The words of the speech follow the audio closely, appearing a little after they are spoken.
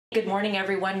Good morning,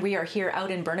 everyone. We are here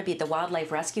out in Burnaby at the Wildlife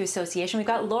Rescue Association. We've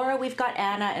got Laura, we've got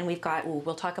Anna, and we've got,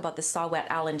 we'll talk about the saw-whet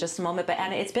owl in just a moment. But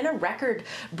Anna, it's been a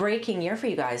record-breaking year for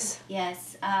you guys.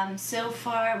 Yes. So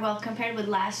far, well, compared with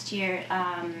last year,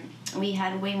 we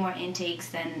had way more intakes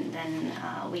than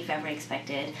we've ever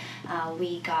expected.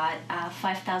 We got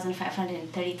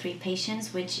 5,533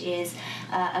 patients, which is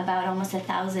about almost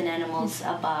 1,000 animals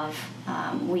above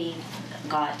we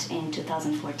got in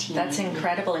 2014. That's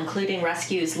incredible, including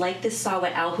rescues like this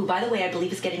saw-whet owl, who, by the way, I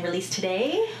believe is getting released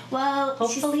today. Well,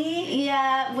 hopefully.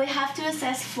 Yeah, we have to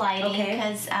assess flighting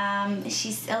because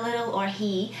she's a little, or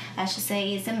he, I should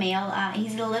say, is a male.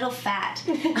 He's a little fat.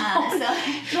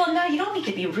 Well, no, you don't need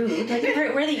to be rude. Like,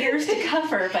 we're the ears to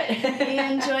cover, but he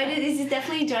enjoyed it. He's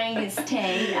definitely enjoying his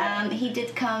stay. He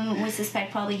did come, we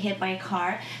suspect, probably hit by a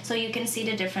car. So you can see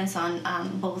the difference on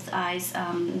both eyes.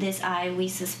 This eye, we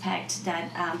suspect that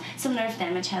some nerve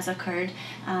damage has occurred.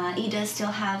 He does still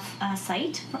have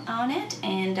sight on it,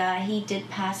 and he did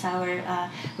pass our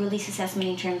release assessment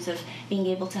in terms of being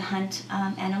able to hunt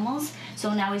animals.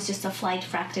 So now it's just a flight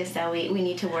practice that we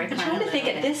need to work on. I'm trying to think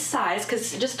at this size,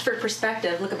 because just for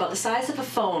perspective, look about the size of a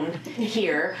phone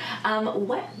here.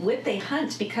 What would they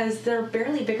hunt? Because they're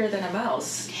barely bigger than a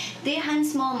mouse. They hunt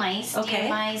small mice, okay. Deer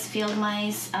mice, field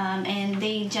mice, and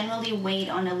they generally wait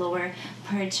on a lower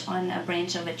perch on a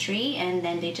branch of a tree, and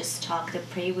then they just stalk the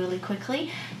prey really quickly.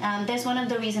 That's one of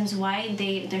the reasons why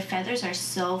their feathers are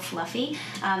so fluffy,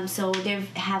 so they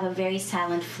have a very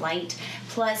silent flight.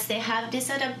 Plus, they have this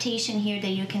adaptation here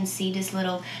that you can see, this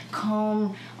little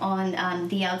comb on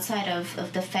the outside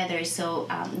of the feathers, so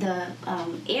the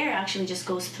air actually just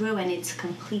goes through and it's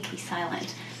completely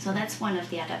silent. So that's one of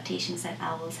the adaptations that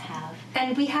owls have.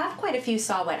 And we have quite a few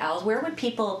saw-whet owls. Where would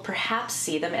people perhaps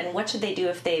see them, and what should they do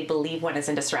if they believe one is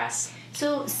in distress?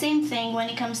 So same thing when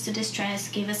it comes to distress,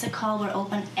 give us a call. We're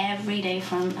open every day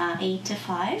from 8 to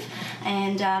 5,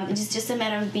 and it's just a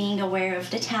matter of being aware of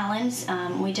the talons.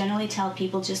 We generally tell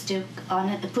people just to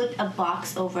put a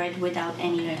box over it without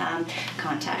any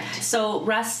contact. So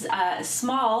Russ,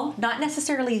 small, not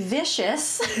necessarily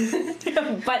vicious,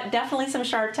 but definitely some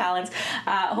sharp talons.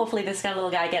 Hopefully this little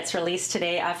guy gets released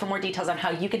today. For more details on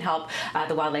how you can help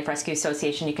the Wildlife Rescue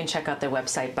Association, you can check out their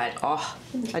website, but oh,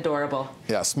 adorable.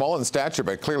 Yeah, small in stature,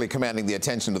 but clearly commanding the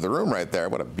attention of the room right there.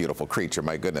 What a beautiful creature,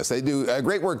 my goodness. They do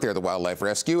great work there, the Wildlife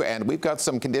Rescue, and we've got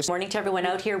some conditions. Morning to everyone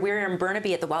out here. We're in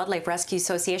Burnaby at the Wildlife Rescue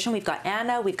Association. We've got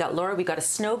Anna, we've got Laura, we've got a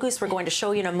snow goose we're going to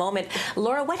show you in a moment.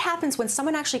 Laura, what happens when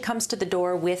someone actually comes to the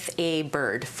door with a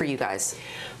bird for you guys?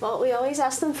 Well, we always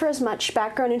ask them for as much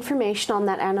background information on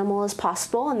that animal as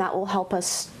possible, and that will help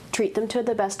us treat them to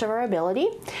the best of our ability.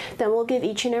 Then we'll give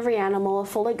each and every animal a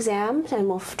full exam, and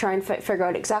we'll try and figure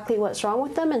out exactly what's wrong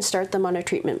with them and start them on a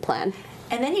treatment plan.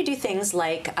 And then you do things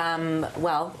like,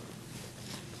 well,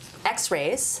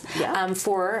 x-rays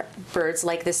for birds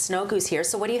like this snow goose here.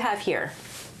 So what do you have here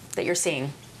that you're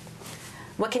seeing?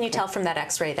 What can you tell from that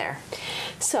x-ray there?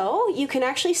 So you can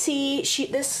actually see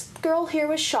this girl here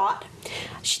was shot.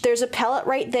 There's a pellet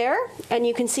right there, and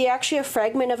you can see actually a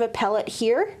fragment of a pellet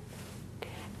here.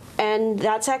 And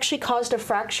that's actually caused a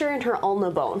fracture in her ulna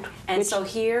bone. And so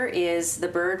here is the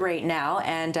bird right now,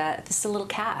 and this is a little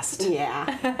cast.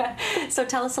 Yeah. So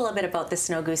tell us a little bit about this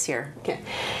snow goose here. Okay.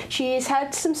 She's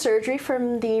had some surgery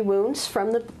from the wounds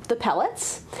from the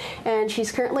pellets, and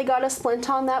she's currently got a splint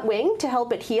on that wing to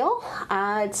help it heal.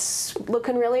 It's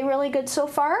looking really, really good so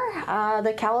far.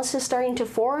 The callus is starting to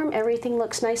form. Everything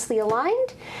looks nicely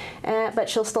aligned, but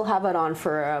she'll still have it on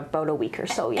for about a week or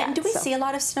so yet. And do we see a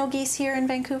lot of snow geese here in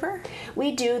Vancouver?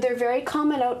 We do. They're very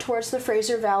common out towards the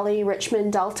Fraser Valley,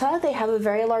 Richmond Delta. They have a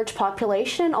very large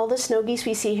population. All the snow geese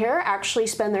we see here actually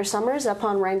spend their summers up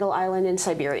on Wrangel Island in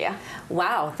Siberia.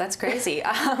 Wow, that's crazy.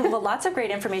 Well, lots of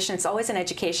great information. It's always an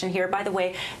education here. By the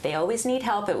way, they always need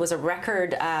help. It was a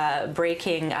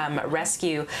record-breaking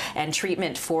rescue and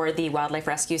treatment for the Wildlife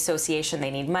Rescue Association.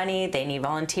 They need money, they need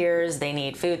volunteers, they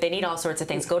need food, they need all sorts of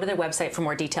things. Go to their website for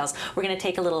more details. We're going to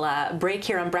take a little break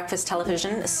here on Breakfast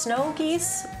Television. Snow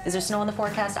geese? Is there snow in the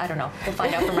forecast? I don't know. We'll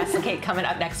find out from Wrestling Kate coming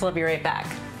up next. We'll be right back.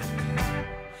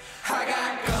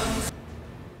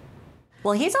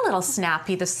 Well, he's a little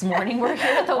snappy this morning. We're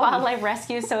here at the Wildlife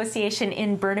Rescue Association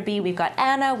in Burnaby. We've got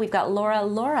Anna, we've got Laura.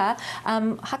 Laura,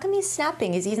 how come he's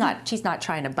snapping? She's not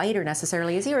trying to bite her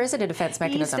necessarily, is he? Or is it a defense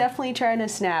mechanism? He's definitely trying to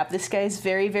snap. This guy's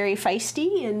very, very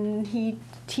feisty, and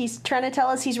he's trying to tell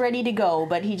us he's ready to go,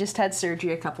 but he just had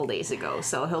surgery a couple days ago,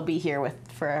 so he'll be here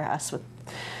for us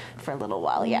for a little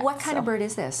while yet. What kind of bird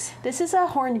is this? This is a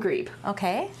horned grebe.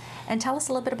 Okay, and tell us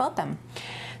a little bit about them.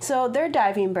 So they're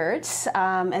diving birds.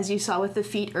 As you saw with the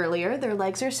feet earlier, their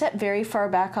legs are set very far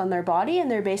back on their body,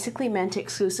 and they're basically meant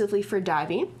exclusively for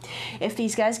diving. If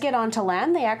these guys get onto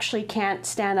land, they actually can't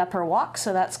stand up or walk,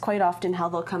 so that's quite often how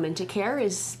they'll come into care,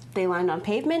 is they land on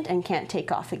pavement and can't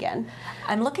take off again.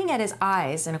 I'm looking at his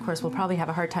eyes, and of course we'll probably have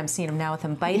a hard time seeing him now with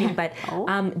him biting, but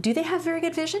do they have very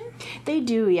good vision? They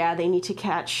do, yeah. They need to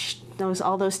catch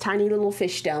all those tiny little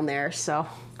fish down there, so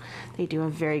they do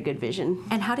have very good vision.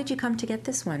 And how did you come to get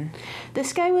this one?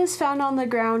 This guy was found on the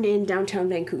ground in downtown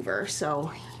Vancouver,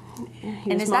 so...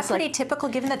 And is that pretty typical,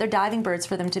 given that they're diving birds,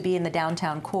 for them to be in the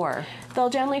downtown core? They'll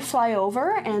generally fly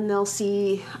over and they'll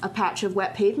see a patch of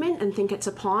wet pavement and think it's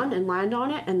a pond and land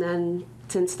on it, and then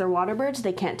since they're water birds,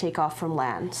 they can't take off from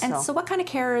land. And so what kind of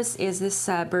care is this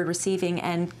bird receiving,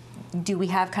 and do we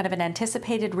have kind of an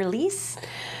anticipated release?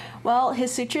 Well,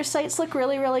 his suture sites look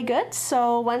really, really good.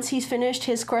 So once he's finished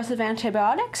his course of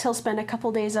antibiotics, he'll spend a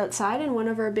couple days outside in one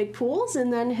of our big pools,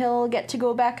 and then he'll get to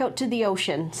go back out to the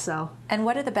ocean. So. And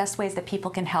what are the best ways that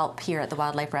people can help here at the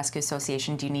Wildlife Rescue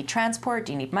Association? Do you need transport?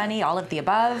 Do you need money? All of the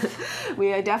above?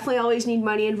 We definitely always need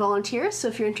money and volunteers. So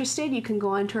if you're interested, you can go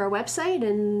onto our website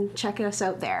and check us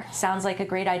out there. Sounds like a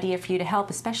great idea for you to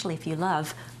help, especially if you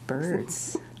love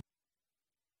birds.